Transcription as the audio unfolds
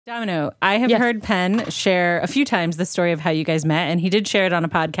Domino, I have heard Penn share a few times the story of how you guys met, and he did share it on a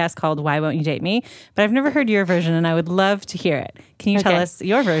podcast called Why Won't You Date Me? But I've never heard your version, and I would love to hear it. Can you tell us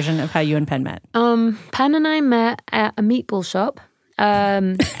your version of how you and Penn met? Penn and I met at a meatball shop.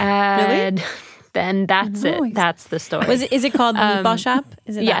 And Really? Then that's it. That's the story. Is it called the Meatball Shop?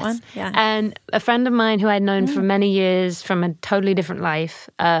 Is it that one? Yeah. And a friend of mine who I'd known for many years from a totally different life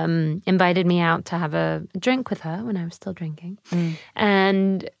invited me out to have a drink with her when I was still drinking.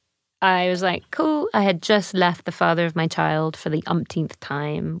 And I was like, cool. I had just left the father of my child for the umpteenth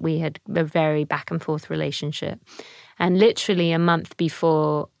time. We had a very back and forth relationship. And literally a month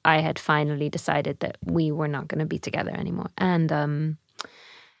before, I had finally decided that we were not going to be together anymore. And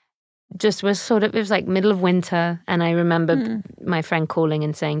just was it was like middle of winter. And I remember my friend calling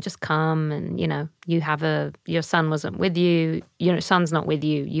and saying, just come. And, your son wasn't with you. Your son's not with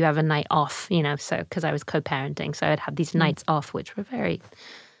you. You have a night off, so because I was co-parenting. So I'd have these nights off, which were very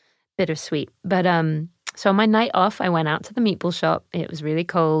bittersweet. But so on my night off, I went out to the meatball shop. It was really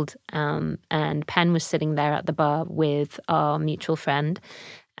cold. And Penn was sitting there at the bar with our mutual friend.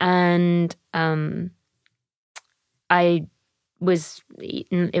 And it was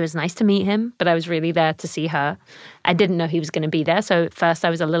nice to meet him, but I was really there to see her. I didn't know he was going to be there. So at first I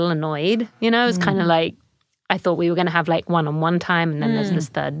was a little annoyed. It was kind of like, I thought we were going to have like one-on-one time, and then there's this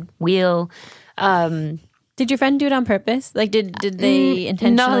third wheel. Did your friend do it on purpose? Like, did they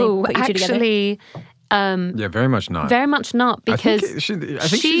intentionally put you two together? Actually, yeah, very much not. Very much not, because I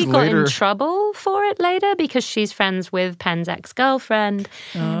think she got later in trouble for it later because she's friends with Penn's ex-girlfriend,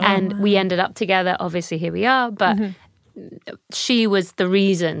 and we ended up together. Obviously, here we are, but she was the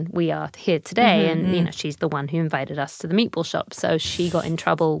reason we are here today, and she's the one who invited us to the meatball shop. So she got in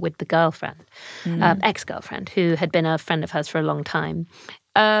trouble with the girlfriend, ex-girlfriend, who had been a friend of hers for a long time.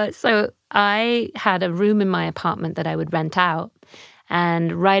 So I had a room in my apartment that I would rent out.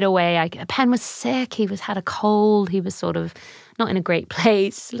 And right away, Penn was sick. He had a cold. He was sort of not in a great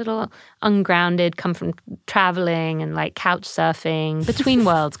place, a little ungrounded, come from traveling and like couch surfing. Between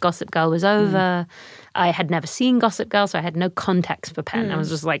worlds, Gossip Girl was over. I had never seen Gossip Girl, so I had no context for Penn. I was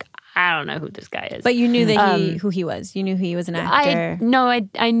just like, I don't know who this guy is. But you knew that who he was. You knew he was an actor.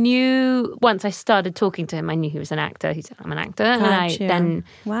 I knew once I started talking to him, I knew he was an actor. He said, I'm an actor. Gotcha. And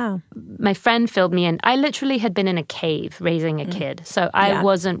wow. My friend filled me in. I literally had been in a cave raising a kid. So I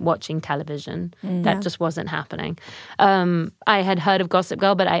wasn't watching television. That just wasn't happening. I had heard of Gossip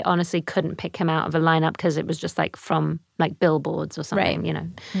Girl, but I honestly couldn't pick him out of a lineup because it was just like from like billboards or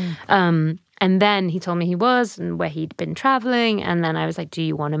something, And then he told me he was and where he'd been traveling. And then I was like, do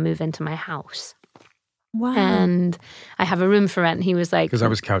you want to move into my house? Wow. And I have a room for rent. And he was like... Because I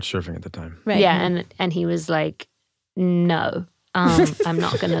was couch surfing at the time. Right. Yeah, and he was like, no, I'm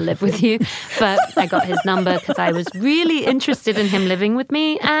not going to live with you. But I got his number because I was really interested in him living with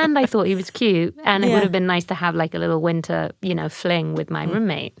me. And I thought he was cute. And it would have been nice to have like a little winter, fling with my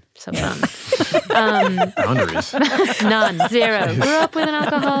roommate. So fun. Boundaries. None. Zero. Grew up with an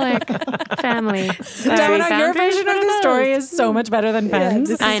alcoholic family. Domino, your version of the story is so much better than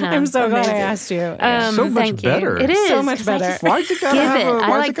Penn's. I know. I'm so glad I asked you. So much better. It is. So much better. Why's it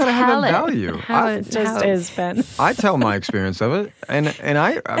gotta have a value? It just is, Penn. I tell my experience of it, and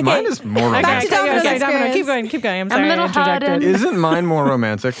mine is more romantic. Domino, keep going. I'm sorry, a little I interjected. hardened. Isn't mine more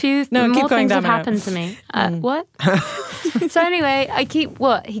romantic? No, keep more going, things have Domino. happened to me. What? So anyway, he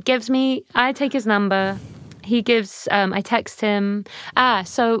gives me, I take his number. He gives, I text him.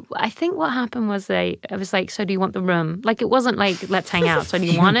 So I think what happened was I was like, so do you want the room? Like, it wasn't like, let's hang out. So do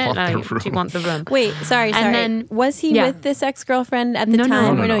you want it? No, do you want the room? Wait, sorry. And then, was he with this ex-girlfriend at the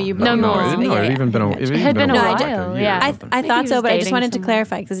time? No, or you no, both? I didn't know. It had been a while. Yeah. I thought so, but I just wanted to someone.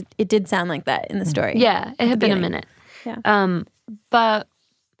 clarify because it did sound like that in the story. Yeah, it had been a minute. Yeah. But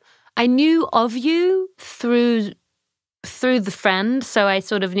I knew of you through the friend, so I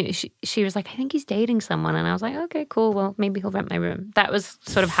sort of knew. She was like, I think he's dating someone, and I was like, okay, cool. Well, maybe he'll rent my room. That was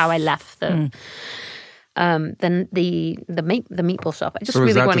sort of how I left the meatball shop. I just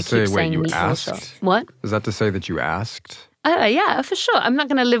really want to keep saying meatball shop. What? Is that to say that you asked? Yeah, for sure. I'm not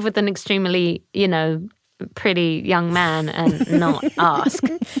going to live with an extremely, pretty young man and not ask.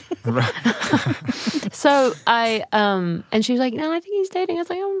 So I and she was like, no, I think he's dating. I was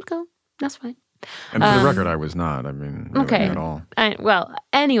like, oh, cool, that's fine. And for the record, I was not. I mean, okay. at all. Well,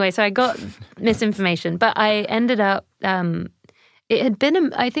 anyway, so I got misinformation, but I ended up. It had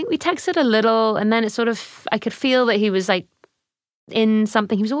been. I think we texted a little, and then it sort of. I could feel that he was like in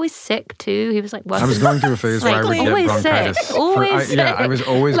something. He was always sick too. He was like, I was going through a phase where I would get bronchitis. Sick. Yeah, I was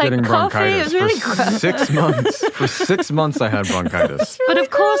always getting bronchitis. It was really for 6 months. For 6 months, I had bronchitis. But of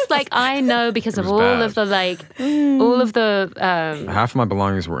course, like I know because of all of the half of my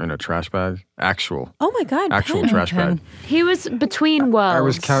belongings were in a trash bag. Actual. Oh my God. Actual trash bag. He was between worlds. I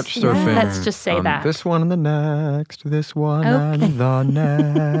was couch surfing. Let's just say that. This one and the next. This one and the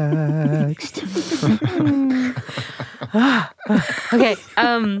next. Okay.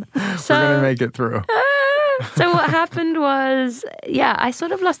 So we're gonna make it through. So what happened was, I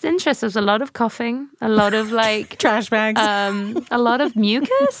sort of lost interest. There was a lot of coughing, a lot of like trash bags, a lot of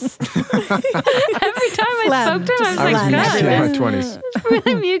mucus. Every time I spoke to him, I was like, God, in my 20s.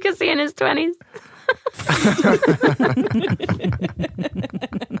 Really mucusy in his 20s.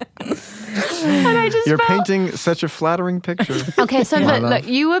 And I just You're painting such a flattering picture. Okay, so look,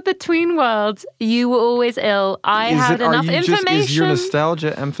 you were between worlds. You were always ill. I had enough information. Is your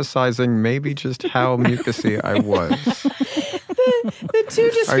nostalgia emphasizing maybe just how mucusy I was? The two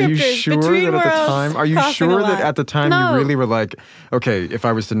descriptors. Are you sure between that at the worlds, time? Are you sure that at the time you really were like, okay, if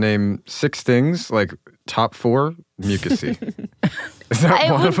I was to name 6 things, like top 4, mucusy. Is that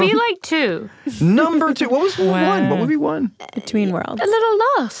it one would of them? be like 2. Number 2. What was one? What would be 1? Between worlds. A little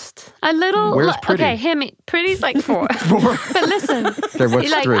lost. A little. Where's Pretty? Okay, hear me. Pretty's like 4. 4. But listen. Okay,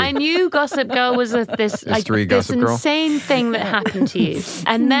 what's like 3? I knew Gossip Girl was this insane thing that happened to you,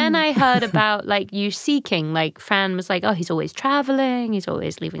 and then I heard about like you seeking. Like Fran was like, oh, he's always traveling. He's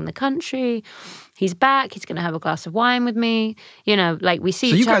always leaving the country. He's back. He's going to have a glass of wine with me. You know, like we see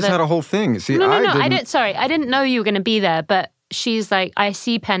each other. So you guys had a whole thing. See, no. I didn't. Sorry, I didn't know you were going to be there, but. She's like, I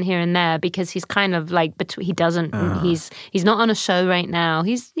see Penn here and there because he's kind of like he doesn't. He's not on a show right now.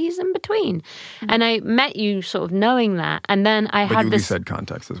 He's in between, and I met you sort of knowing that, and then I had this. You said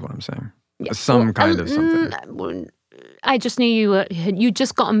context is what I'm saying. Some kind of something. I just knew you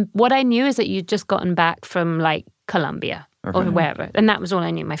just gotten. What I knew is that you'd just gotten back from like Colombia. Okay. Or wherever, and that was all I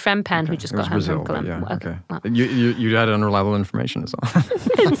knew. My friend Penn, who just got home from Colombia. Yeah, okay. Well. You had unreliable information, is all.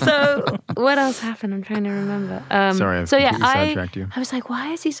 And so, what else happened? I'm trying to remember. Sorry, I sidetracked you. I was like,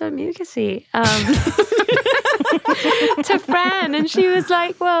 why is he so mucusy? To Fran, and she was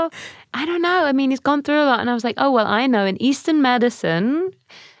like, well, I don't know. I mean, he's gone through a lot, and I was like, oh well, I know. In Eastern medicine,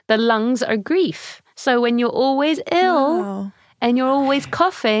 the lungs are grief. So when you're always ill. And you're always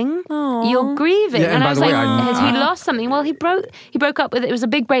coughing, you're grieving. Yeah, and I was like, has he lost something? Well, he broke up with it. It was a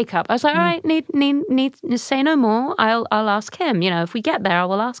big breakup. I was like, all right, need say no more. I'll ask him. You know, if we get there, I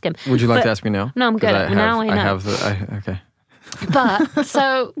will ask him. Would you like to ask me now? No, I'm good. Now I know. I have okay. But,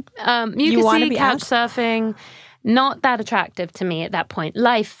 so, mucusy, couch surfing, not that attractive to me at that point,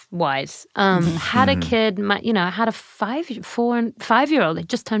 life-wise. Had a kid, I had a 5-year-old. They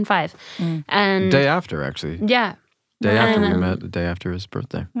just turned 5. And day after, actually. Yeah. Day after we met, the day after his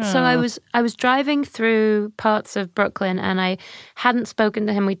birthday. So I was driving through parts of Brooklyn and I hadn't spoken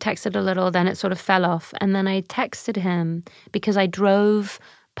to him. We texted a little, then it sort of fell off. And then I texted him because I drove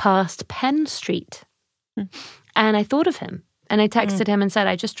past Penn Street and I thought of him. And I texted him and said,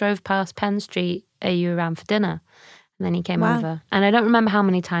 I just drove past Penn Street. Are you around for dinner? And then he came over. And I don't remember how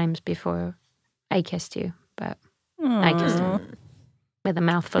many times before I kissed you, but I kissed him. With a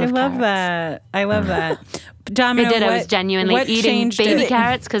mouthful of carrots. I love that. Domino, I was genuinely eating baby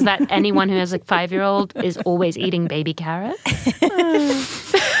carrots because anyone who has a 5-year-old is always eating baby carrots. And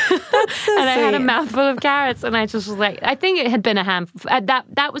I had a mouthful of carrots and I just was like, I think it had been a handful.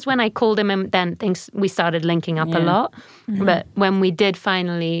 That was when I called him and then we started linking up a lot. But when we did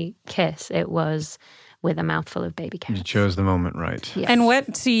finally kiss, it was with a mouthful of baby carrots. You chose the moment right. Yes.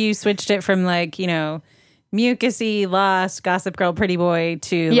 And so you switched it from like, mucusy, lost, Gossip Girl, pretty boy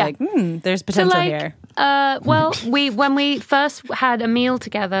to like, there's potential here. Well, when we first had a meal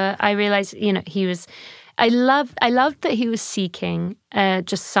together, I realized, I loved that he was seeking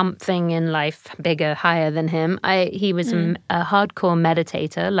just something in life bigger, higher than him. He was a hardcore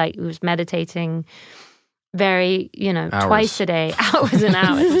meditator, like he was meditating very, twice a day, hours and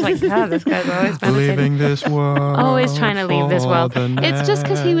hours. It's like, God, this guy's always meditating. Leaving this world. Always trying to leave this world. It's just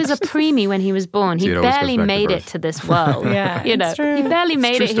because he was a preemie when he was born. He barely made it to this world. It's true. He barely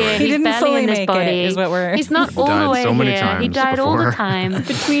made it here. He didn't barely fully in this make body. it, is what we're... He's not all the way so many here. times He died all the time.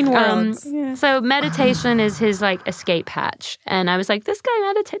 Between worlds. So meditation is his like escape hatch. And I was like, this guy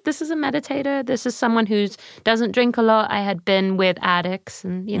meditates. This is a meditator. This is someone who doesn't drink a lot. I had been with addicts,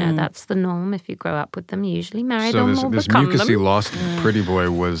 and that's the norm. If you grow up with them, you usually marry them. This mucusy lost pretty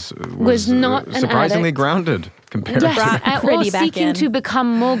boy was not surprisingly grounded compared to or seeking to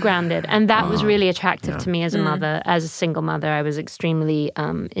become more grounded, and that was really attractive to me as a mother, as a single mother. I was extremely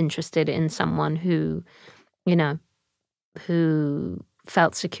interested in someone who, who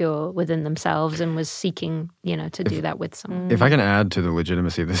felt secure within themselves and was seeking, to do that with someone. If I can add to the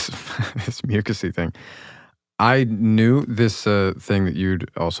legitimacy of this mucusy thing, I knew this thing that you'd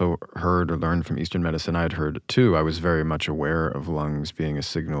also heard or learned from Eastern medicine. I'd heard it too. I was very much aware of lungs being a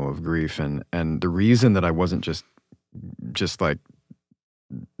signal of grief, and the reason that I wasn't just like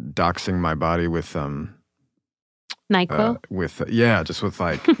doxing my body with NyQuil? Just with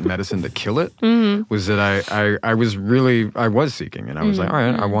like medicine to kill it, was that I was seeking, and I was like, all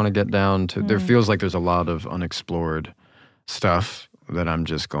right, I want to get down to, there feels like there's a lot of unexplored stuff that I'm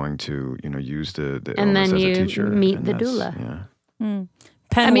just going to, use the and illness then as you a teacher. meet the doula. Yeah.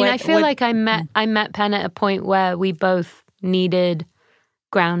 Penn, I feel like I met Penn at a point where we both needed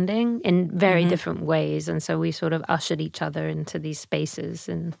grounding in very different ways, and so we sort of ushered each other into these spaces.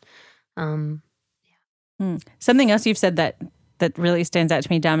 And something else you've said that really stands out to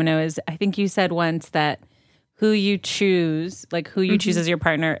me, Domino, is I think you said once that who you choose as your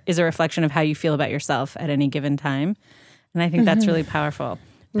partner is a reflection of how you feel about yourself at any given time. And I think that's really powerful.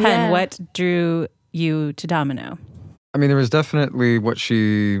 Penn, what drew you to Domino? I mean, there was definitely what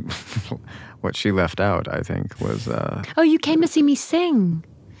she left out, I think, was... Oh, you came to see me sing.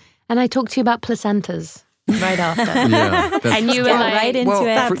 And I talked to you about placentas right after. Yeah. And you were like... right into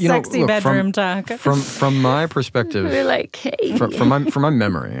it. That sexy bedroom talk. From my perspective... We were like, hey. From my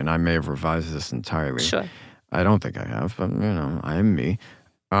memory, and I may have revised this entirely. Sure. I don't think I have, but, I am me.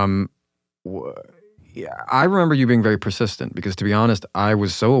 Yeah, I remember you being very persistent because, to be honest, I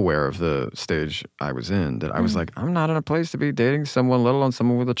was so aware of the stage I was in that I was like, I'm not in a place to be dating someone, let alone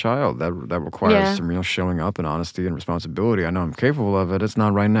someone with a child. That requires some real showing up and honesty and responsibility. I know I'm capable of it. It's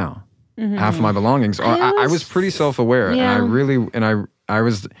not right now. Half of my belongings are. I was pretty self-aware, and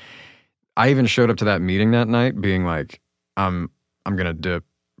I even showed up to that meeting that night being like, I'm gonna dip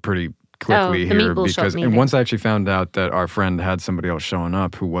pretty quickly here because, and once I actually found out that our friend had somebody else showing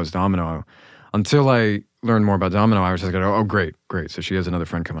up who was Domino. Until I learned more about Domino, I was just like, oh, great. So she has another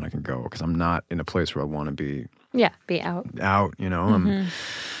friend coming, I can go. Because I'm not in a place where I want to be... Yeah, be out. Out, and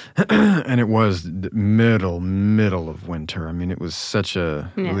it was middle of winter. I mean, it was such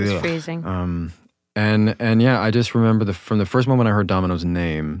a... Yeah, it was freezing. And I just remember from the first moment I heard Domino's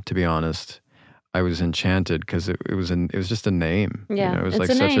name, to be honest, I was enchanted because it was just a name. Yeah, it was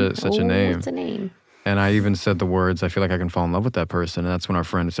it's like a such a name. It's a name. And I even said the words, I feel like I can fall in love with that person. And that's when our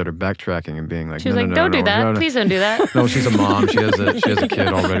friend started backtracking and being like, she was don't do that. Please don't do that. No, she's a mom. She has a kid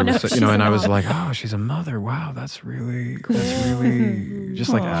already. And I was like, oh, she's a mother. Wow, that's really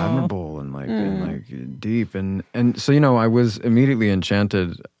just like admirable and like deep. And so, I was immediately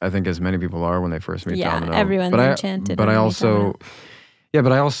enchanted, I think as many people are when they first meet Domino. Yeah, everyone's enchanted. But I also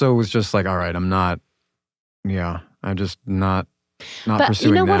was just like, all right, I'm just not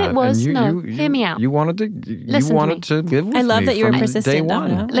pursuing you know that. what it was? You, hear me out. You wanted to live with me. I love that you were persistent, day one.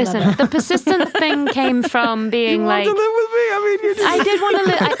 Domino. Listen, the persistent thing came from being like... You wanted to live with me? I mean, you did. I did want to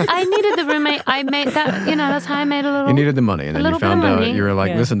live... I needed the roommate. I made that... that's how I made a little... You needed the money, and then you found out, you were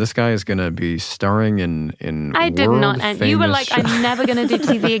like, Yeah. listen, this guy is going to be starring in I did not. And you were like, shows. I'm never going to do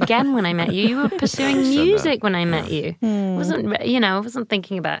TV again when I met you. You were pursuing music when I met you. I wasn't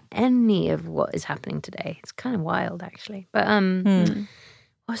thinking about any of what is happening today. It's kind of wild, actually. But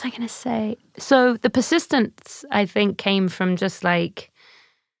what was I going to say? So the persistence, I think, came from just like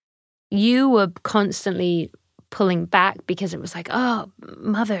you were constantly pulling back because it was like, oh,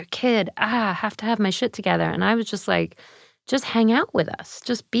 mother, kid, I have to have my shit together. And I was just like, just hang out with us.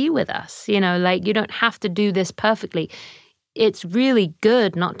 Just be with us. You don't have to do this perfectly. It's really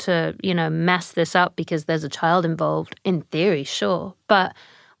good not to, mess this up because there's a child involved. In theory, sure. But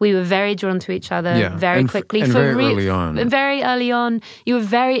we were very drawn to each other very quickly. And very early on. Very early on. You were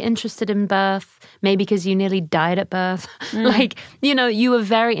very interested in birth, maybe because you nearly died at birth. You were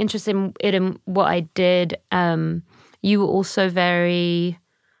very interested in what I did. You were also very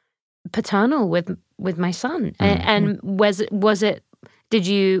paternal with my son. And was it did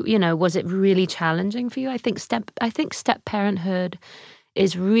you, was it really challenging for you? I think step parenthood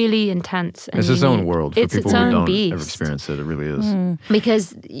is really intense. And it's its own world for it's people its who own don't beast. ever experience it. It really is.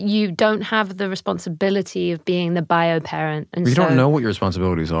 Because you don't have the responsibility of being the bio parent. And you don't know what your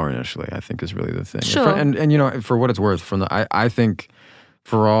responsibilities are initially, I think is really the thing. Sure. And for what it's worth, I think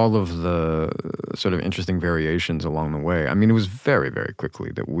for all of the sort of interesting variations along the way, I mean, it was very, very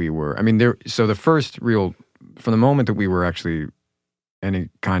quickly that we were, so the first real, from the moment that we were actually any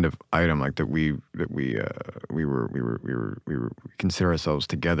kind of item like that we consider ourselves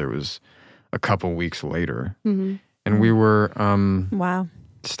together was a couple weeks later, and we were wow,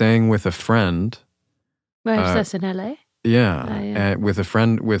 staying with a friend. Where is this, in LA? and with a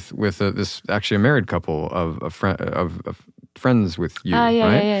friend, with this actually a married couple of friends with you, right?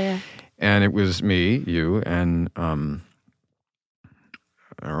 Yeah. And it was me, you, and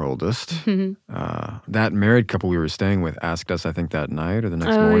our oldest. That married couple we were staying with asked us, I think that night or the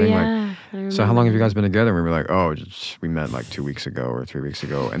next morning, like, so how long have you guys been together? And we were like, oh, we met like 2 weeks ago or 3 weeks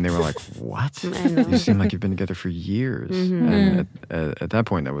ago. And they were like, what? You seem like you've been together for years. And at that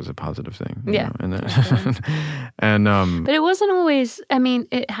point, that was a positive thing. You know? And then, but it wasn't always, I mean,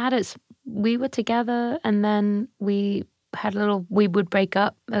 it had its, we were together and then we would break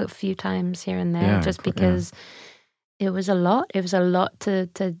up a few times here and there just because it was a lot. It was a lot to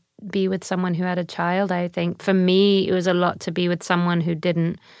be with someone who had a child. I think for me, it was a lot to be with someone who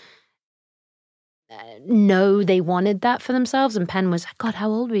didn't know they wanted that for themselves. And Penn was, God, how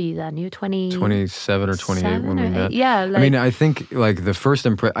old were you then? You were 27 or 28 when we met. Yeah. I mean, I think like the first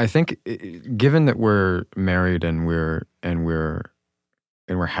I think given that we're married and we're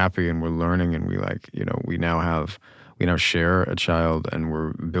happy and we're learning and we like, you know, we now share a child and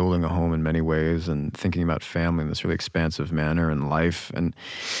we're building a home in many ways and thinking about family in this really expansive manner and life. And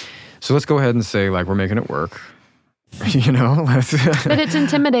so let's go ahead and say like we're making it work. You know, but it's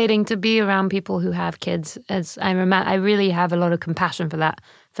intimidating to be around people who have kids. As I really have a lot of compassion for that,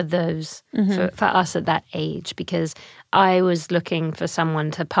 for those, for us at that age, because I was looking for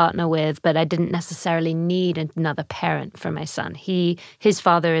someone to partner with, but I didn't necessarily need another parent for my son. His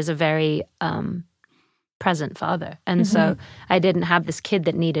father is a very present father, and so I didn't have this kid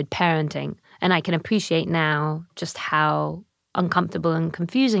that needed parenting. And I can appreciate now just how uncomfortable and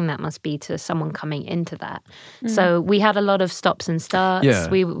confusing that must be to someone coming into that. So we had a lot of stops and starts.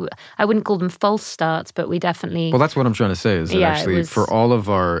 I wouldn't call them false starts, but we definitely... Well, that's what I'm trying to say is that actually for all of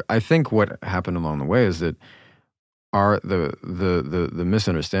our... I think what happened along the way is that the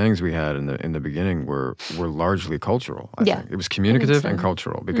misunderstandings we had in the beginning were largely cultural. I think. It was communicative and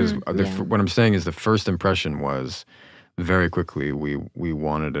cultural because what I'm saying is the first impression was very quickly we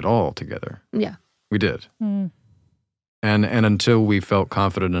wanted it all together. Yeah. We did. And until we felt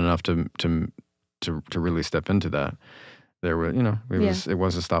confident enough to really step into that, there were, you know, it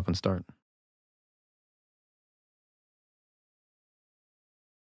was a stop and start.